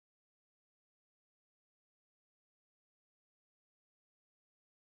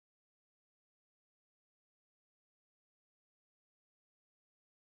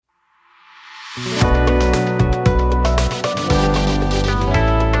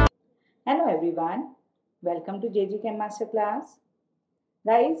Hello everyone, welcome to JG Chem Master Class.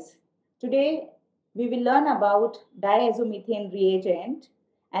 Guys, today we will learn about diazomethane reagent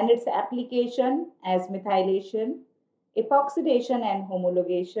and its application as methylation, epoxidation and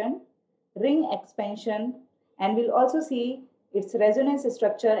homologation, ring expansion, and we'll also see its resonance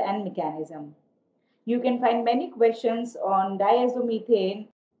structure and mechanism. You can find many questions on diazomethane.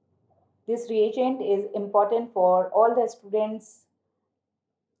 This reagent is important for all the students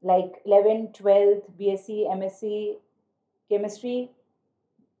like 11th, 12th, B.sc, M.sc, chemistry,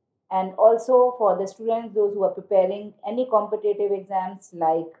 and also for the students, those who are preparing any competitive exams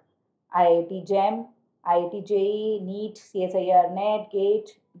like IIT JAM, IIT JEE, NEET, CSIR-NET,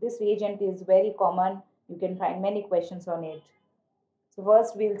 GATE. This reagent is very common. You can find many questions on it. So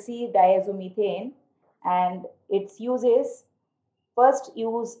first we'll see diazomethane and its uses. First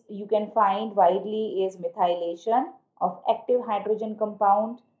use you can find widely is methylation of active hydrogen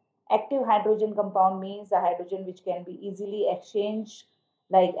compound. Active hydrogen compound means the hydrogen which can be easily exchanged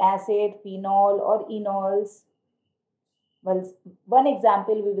like acid, phenol or enols. Well, one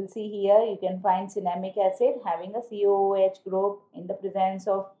example we will see here, you can find cinnamic acid having a COOH group in the presence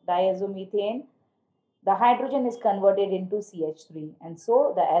of diazomethane. The hydrogen is converted into CH3 and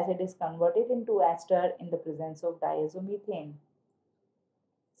so the acid is converted into ester in the presence of diazomethane.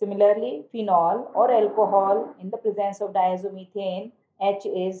 Similarly, phenol or alcohol in the presence of diazomethane, H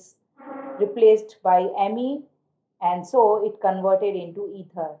is replaced by Me and so it converted into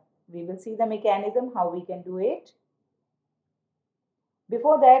ether. We will see the mechanism how we can do it.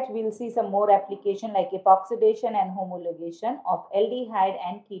 Before that, we'll see some more application like epoxidation and homologation of aldehyde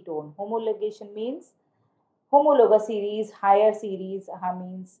and ketone. Homologation means homologous series, higher series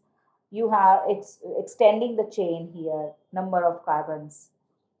means you are extending the chain here, number of carbons.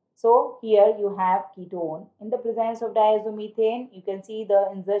 So here you have ketone. In the presence of diazomethane, you can see the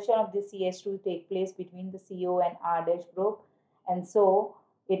insertion of this CH2 take place between the CO and R dash group and so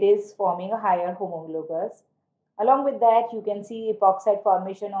it is forming a higher homologous. Along with that, you can see epoxide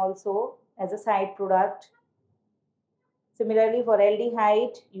formation also as a side product. Similarly, for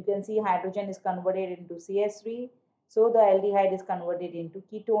aldehyde, you can see hydrogen is converted into CH3. So the aldehyde is converted into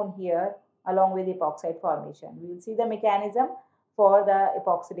ketone here along with epoxide formation. We will see the mechanism for the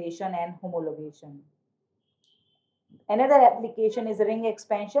epoxidation and homologation. Another application is ring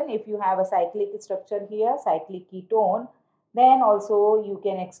expansion. If you have a cyclic structure here, cyclic ketone, then also you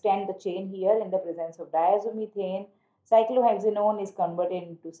can extend the chain here in the presence of diazomethane. Cyclohexanone is converted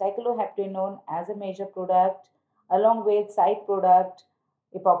into cycloheptanone as a major product along with side product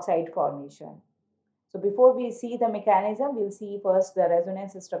epoxide formation. So before we see the mechanism, we'll see first the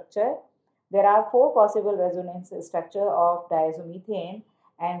resonance structure. There are 4 possible resonance structure of diazomethane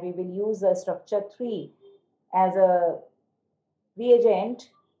and we will use the structure 3 as a reagent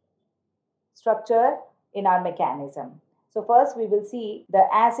structure in our mechanism. So first we will see the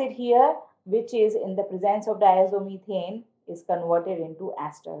acid here which is in the presence of diazomethane is converted into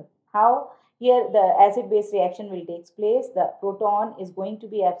ester. How? Here the acid-base reaction will take place. The proton is going to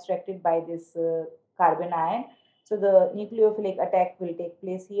be abstracted by this carbon ion. So the nucleophilic attack will take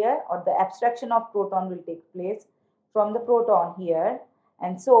place here or the abstraction of proton will take place from the proton here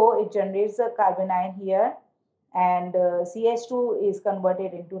and so it generates a carbon ion here and CH2 is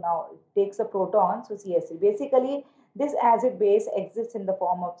converted into now it takes a proton so CH3. Basically this acid base exists in the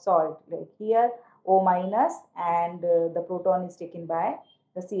form of salt like here O minus and the proton is taken by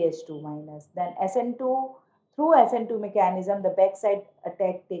the CH2 minus. Then SN2 through SN2 mechanism the backside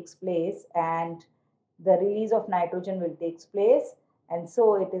attack takes place and the release of nitrogen will take place and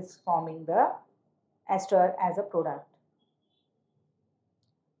so it is forming the ester as a product.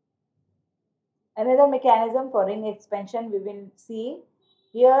 Another mechanism for ring expansion we will see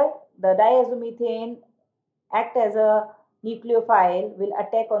here the diazomethane act as a nucleophile will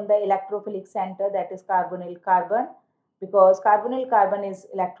attack on the electrophilic center that is carbonyl carbon because carbonyl carbon is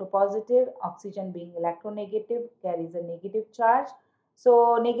electropositive, oxygen being electronegative carries a negative charge.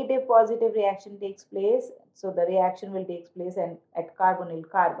 So negative positive reaction takes place. So the reaction will take place at carbonyl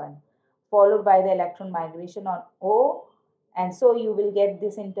carbon followed by the electron migration on O and so you will get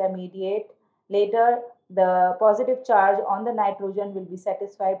this intermediate. Later the positive charge on the nitrogen will be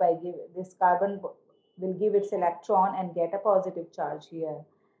satisfied by this carbon will give its electron and get a positive charge here.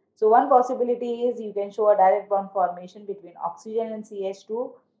 So one possibility is you can show a direct bond formation between oxygen and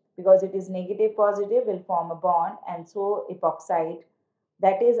CH2 because it is negative positive will form a bond and so epoxide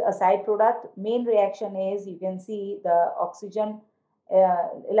that is a side product. Main reaction is you can see the oxygen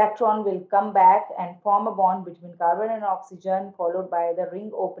electron will come back and form a bond between carbon and oxygen followed by the ring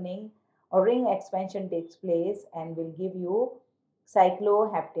opening or ring expansion takes place and will give you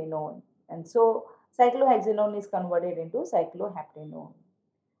cycloheptanone And so cyclohexanone is converted into cycloheptanone.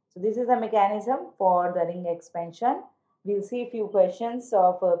 So this is the mechanism for the ring expansion. We'll see a few questions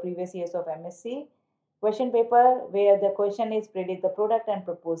of previous years of M.sc question paper where the question is predict the product and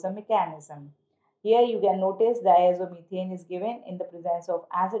propose the mechanism. Here you can notice diazomethane is given in the presence of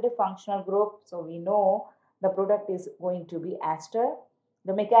acidic functional group. So we know the product is going to be ester.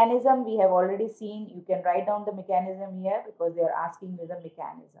 The mechanism we have already seen. You can write down the mechanism here because they are asking you the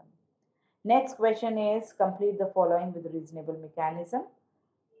mechanism. Next question is complete the following with reasonable mechanism.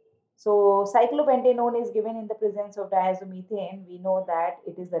 So cyclopentanone is given in the presence of diazomethane. We know that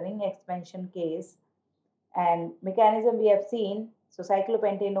it is the ring expansion case and mechanism we have seen. So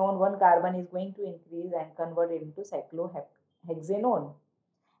cyclopentanone, one carbon is going to increase and convert it into cyclohexanone.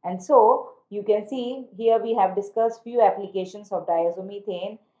 And so you can see here we have discussed few applications of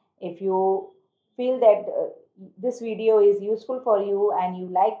diazomethane. If you feel that this video is useful for you and you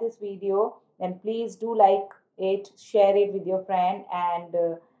like this video, then please do like it, share it with your friend, and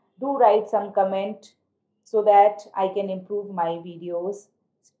do write some comment so that I can improve my videos.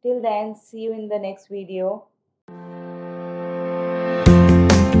 Till then, see you in the next video.